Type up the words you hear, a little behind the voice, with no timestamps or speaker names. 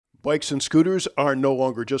Bikes and scooters are no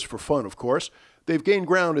longer just for fun, of course. They've gained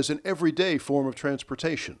ground as an everyday form of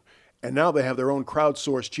transportation. And now they have their own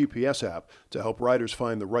crowdsourced GPS app to help riders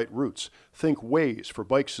find the right routes. Think Waze for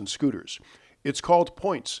bikes and scooters. It's called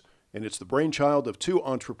Points, and it's the brainchild of two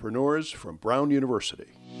entrepreneurs from Brown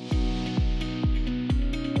University.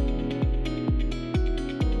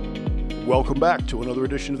 Welcome back to another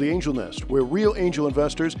edition of The Angel Nest, where real angel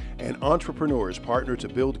investors and entrepreneurs partner to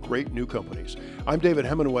build great new companies. I'm David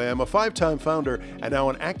Hemingway. I'm a 5-time founder and now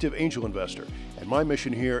an active angel investor. And my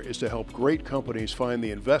mission here is to help great companies find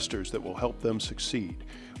the investors that will help them succeed.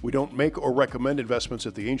 We don't make or recommend investments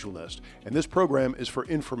at The Angel Nest, and this program is for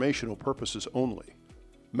informational purposes only.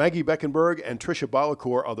 Maggie Beckenberg and Tricia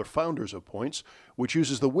Balacour are the founders of Points, which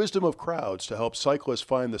uses the wisdom of crowds to help cyclists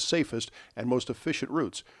find the safest and most efficient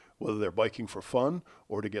routes, whether they're biking for fun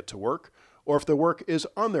or to get to work, or if their work is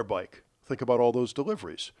on their bike. Think about all those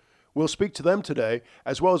deliveries. We'll speak to them today,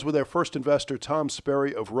 as well as with their first investor, Tom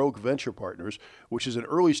Sperry of Rogue Venture Partners, which is an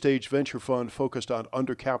early-stage venture fund focused on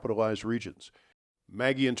undercapitalized regions.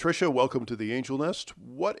 Maggie and Tricia, welcome to the Angel Nest.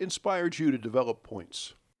 What inspired you to develop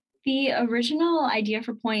Points? The original idea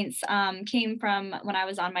for Points came from when I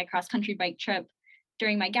was on my cross-country bike trip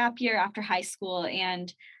during my gap year after high school,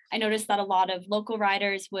 and I noticed that a lot of local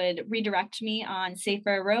riders would redirect me on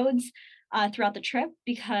safer roads throughout the trip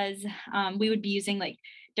because we would be using like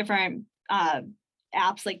different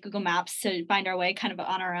apps like Google Maps to find our way kind of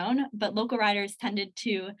on our own. But local riders tended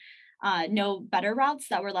to know better routes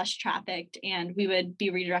that were less trafficked, and we would be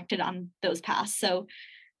redirected on those paths. So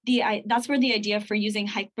that's where the idea for using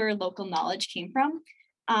hyper local knowledge came from.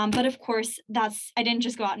 But of course, I didn't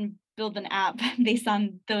just go out and build an app based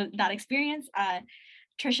on that experience.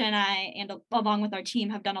 Tricia and I, and along with our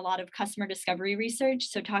team, have done a lot of customer discovery research.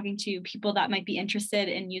 So talking to people that might be interested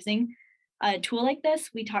in using a tool like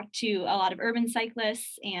this, we talked to a lot of urban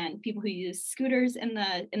cyclists and people who use scooters in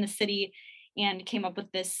the city, and came up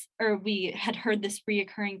with this, or we had heard this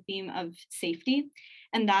reoccurring theme of safety,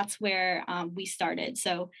 and that's where we started.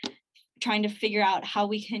 So trying to figure out how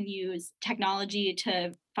we can use technology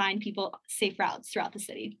to find people safe routes throughout the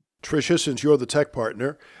city. Tricia, since you're the tech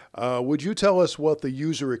partner, would you tell us what the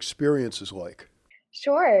user experience is like?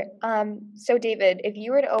 Sure. So David, if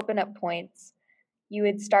you were to open up Points, you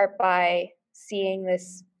would start by seeing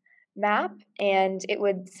this map, and it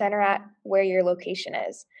would center at where your location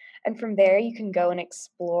is. And from there, you can go and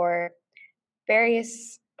explore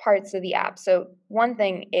various parts of the app. So one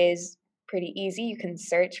thing is pretty easy. You can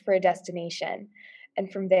search for a destination,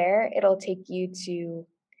 and from there, it'll take you to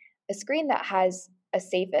a screen that has a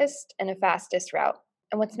safest and a fastest route.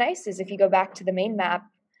 And what's nice is if you go back to the main map,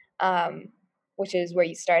 which is where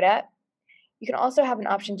you start at, you can also have an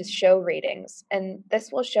option to show ratings. And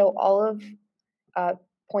this will show all of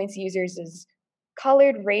Points users'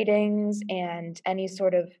 colored ratings and any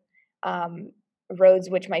sort of roads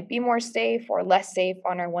which might be more safe or less safe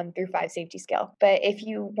on our 1 through 5 safety scale. But if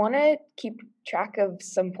you want to keep track of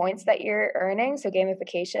some points that you're earning, so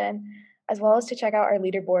gamification, as well as to check out our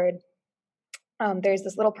leaderboard, there's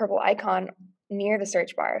this little purple icon near the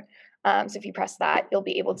search bar. So if you press that, you'll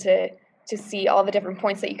be able to see all the different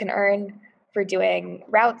points that you can earn for doing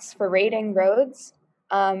routes, for rating roads,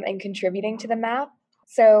 and contributing to the map.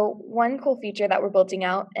 So one cool feature that we're building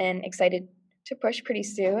out and excited to push pretty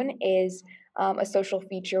soon is a social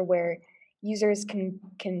feature where users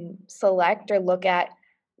can select or look at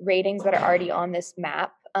ratings that are already on this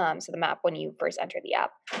map. So the map when you first enter the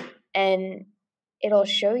app, and it'll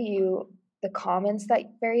show you the comments that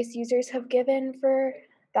various users have given for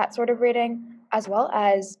that sort of rating, as well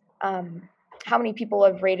as how many people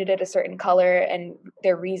have rated it a certain color and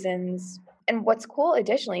their reasons. And what's cool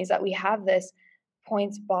additionally is that we have this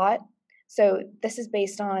Points bot. So this is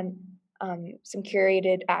based on some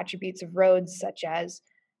curated attributes of roads, such as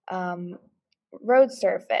road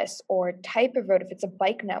surface or type of road, if it's a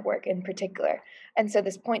bike network in particular. And so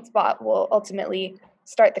this Points bot will ultimately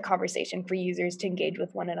start the conversation for users to engage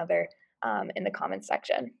with one another in the comments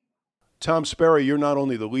section. Tom Sperry, you're not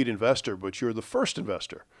only the lead investor, but you're the first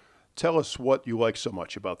investor. Tell us what you like so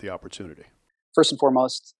much about the opportunity. First and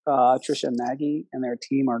foremost, Tricia and Maggie and their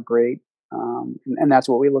team are great. And that's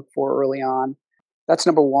what we look for early on. That's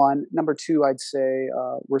number one. Number two, I'd say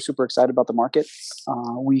we're super excited about the market.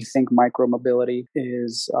 We think micromobility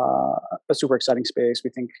is a super exciting space.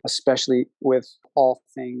 We think especially with all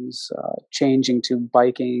things changing to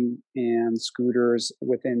biking and scooters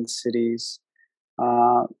within cities,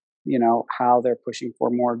 how they're pushing for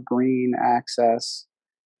more green access,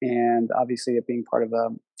 and obviously it being part of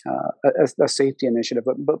a safety initiative.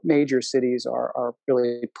 But major cities are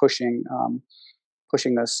really pushing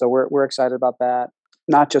this. So we're excited about that.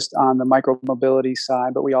 not just on the micromobility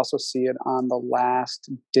side, but we also see it on the last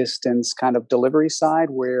distance kind of delivery side,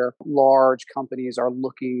 where large companies are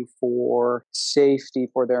looking for safety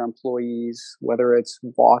for their employees, whether it's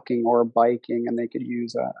walking or biking, and they could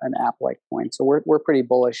use an app like Point. So we're pretty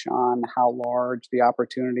bullish on how large the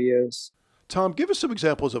opportunity is. Tom, give us some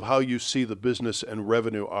examples of how you see the business and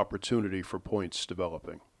revenue opportunity for Points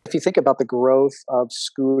developing. If you think about the growth of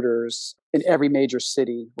scooters in every major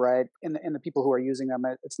city, right, and the people who are using them,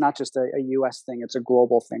 it's not just a U.S. thing, it's a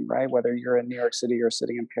global thing, right? Whether you're in New York City or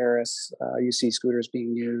sitting in Paris, you see scooters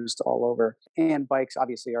being used all over. And bikes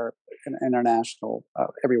obviously are international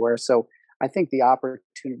everywhere. So I think the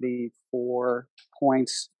opportunity for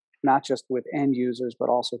Points, not just with end users, but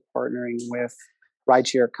also partnering with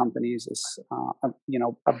rideshare companies is,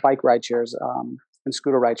 bike rideshares and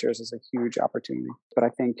scooter rideshares is a huge opportunity. But I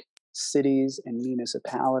think cities and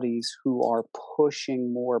municipalities who are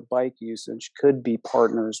pushing more bike usage could be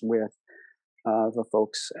partners with the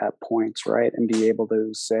folks at Points, right? And be able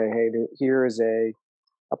to say, hey, here is a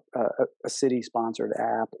city-sponsored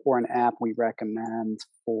app or an app we recommend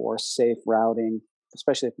for safe routing,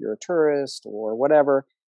 especially if you're a tourist or whatever,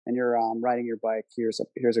 and you're riding your bike. Here's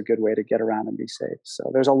a good way to get around and be safe. So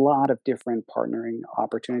there's a lot of different partnering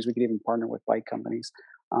opportunities. We could even partner with bike companies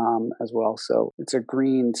as well. So it's a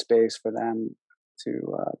green space for them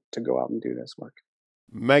to go out and do this work.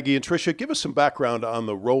 Maggie and Tricia, give us some background on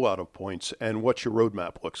the rollout of Points and what your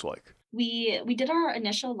roadmap looks like. We did our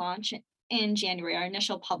initial launch in January, our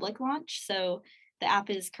initial public launch. So the app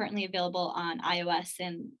is currently available on iOS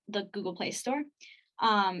and the Google Play Store.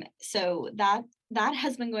 So that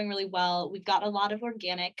has been going really well. We've got a lot of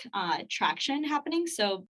organic traction happening.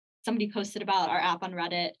 So somebody posted about our app on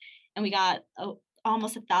Reddit, and we got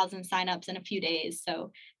almost 1,000 signups in a few days.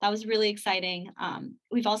 So that was really exciting.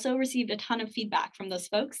 We've also received a ton of feedback from those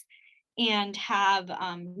folks and have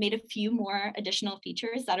made a few more additional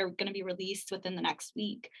features that are going to be released within the next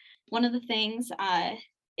week. One of the things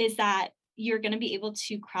is that you're going to be able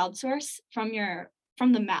to crowdsource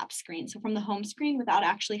from the map screen, so from the home screen, without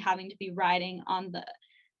actually having to be riding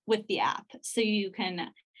with the app. So you can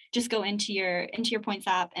just go into your Points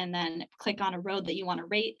app and then click on a road that you want to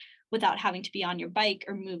rate without having to be on your bike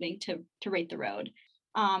or moving to rate the road.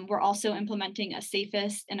 We're also implementing a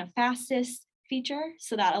safest and a fastest feature,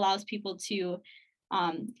 so that allows people to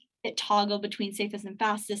toggle between safest and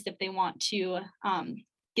fastest if they want to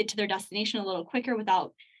get to their destination a little quicker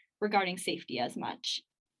without regarding safety as much.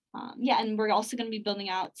 And we're also going to be building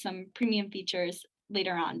out some premium features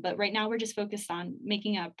later on. But right now we're just focused on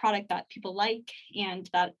making a product that people like and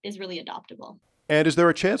that is really adoptable. And is there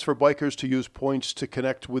a chance for bikers to use Points to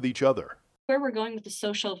connect with each other? Where we're going with the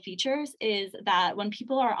social features is that when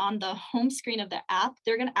people are on the home screen of the app,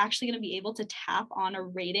 they're actually going to be able to tap on a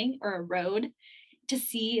rating or a road to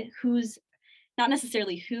see who's, not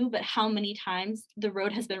necessarily who, but how many times the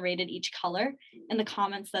road has been rated each color and the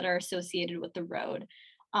comments that are associated with the road.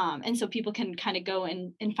 And so people can kind of go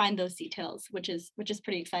and find those details, which is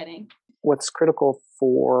pretty exciting. What's critical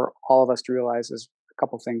for all of us to realize is a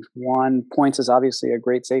couple of things. One, Points is obviously a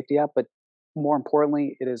great safety app, but more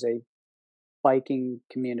importantly, it is a biking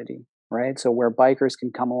community, right? So where bikers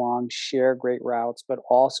can come along, share great routes, but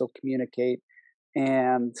also communicate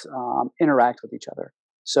and interact with each other.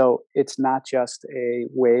 So it's not just a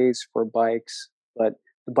Waze for bikes, but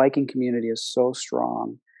the biking community is so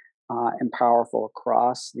strong and powerful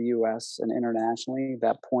across the US and internationally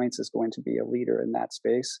that Points is going to be a leader in that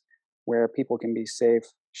space where people can be safe,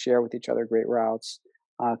 share with each other great routes,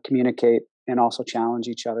 communicate, and also challenge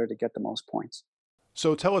each other to get the most points.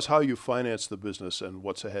 So tell us how you finance the business and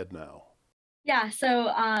what's ahead now. Yeah, so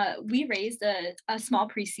we raised a small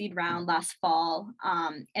pre-seed round last fall,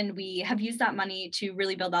 and we have used that money to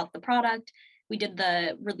really build out the product. We did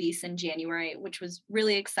the release in January, which was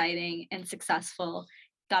really exciting and successful.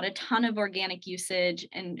 Got a ton of organic usage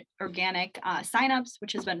and organic signups,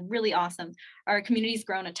 which has been really awesome. Our community's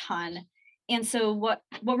grown a ton. And so what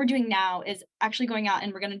we're doing now is actually going out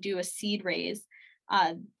and we're going to do a seed raise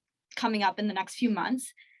coming up in the next few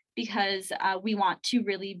months, because we want to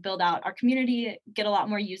really build out our community, get a lot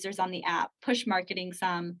more users on the app, push marketing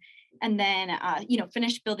some, and then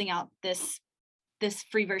finish building out this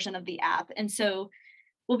free version of the app. And so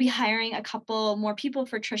we'll be hiring a couple more people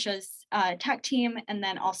for Trisha's tech team, and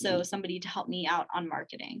then also somebody to help me out on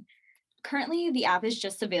marketing. Currently, the app is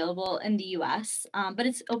just available in the US, but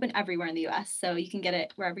it's open everywhere in the US, so you can get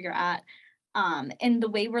it wherever you're at. And the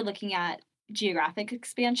way we're looking at geographic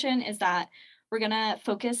expansion is that we're going to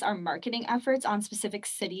focus our marketing efforts on specific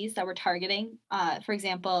cities that we're targeting. For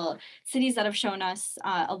example, cities that have shown us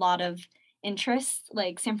a lot of interests.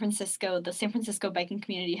 Like San Francisco, the San Francisco biking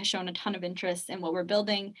community has shown a ton of interest in what we're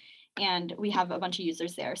building, and we have a bunch of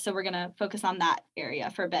users there. So we're going to focus on that area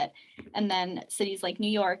for a bit. And then cities like New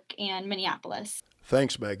York and Minneapolis.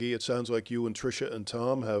 Thanks, Maggie. It sounds like you and Tricia and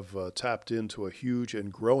Tom have tapped into a huge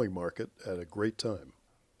and growing market at a great time.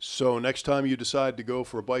 So next time you decide to go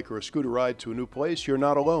for a bike or a scooter ride to a new place, you're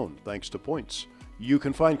not alone, thanks to Points. You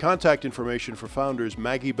can find contact information for founders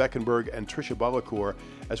Maggie Beckenberg and Tricia Balacour,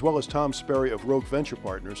 as well as Tom Sperry of Rogue Venture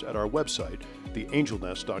Partners at our website,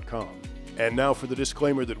 theangelnest.com. And now for the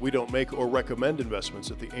disclaimer that we don't make or recommend investments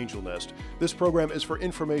at the Angel Nest. This program is for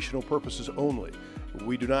informational purposes only.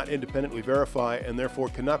 We do not independently verify and therefore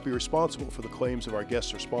cannot be responsible for the claims of our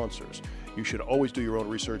guests or sponsors. You should always do your own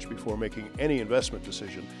research before making any investment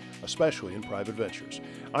decision, especially in private ventures.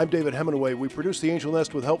 I'm David Hemingway. We produce the Angel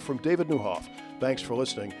Nest with help from David Newhoff. Thanks for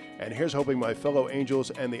listening, and here's hoping my fellow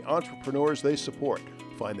angels and the entrepreneurs they support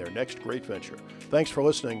find their next great venture. Thanks for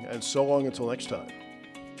listening, and so long until next time.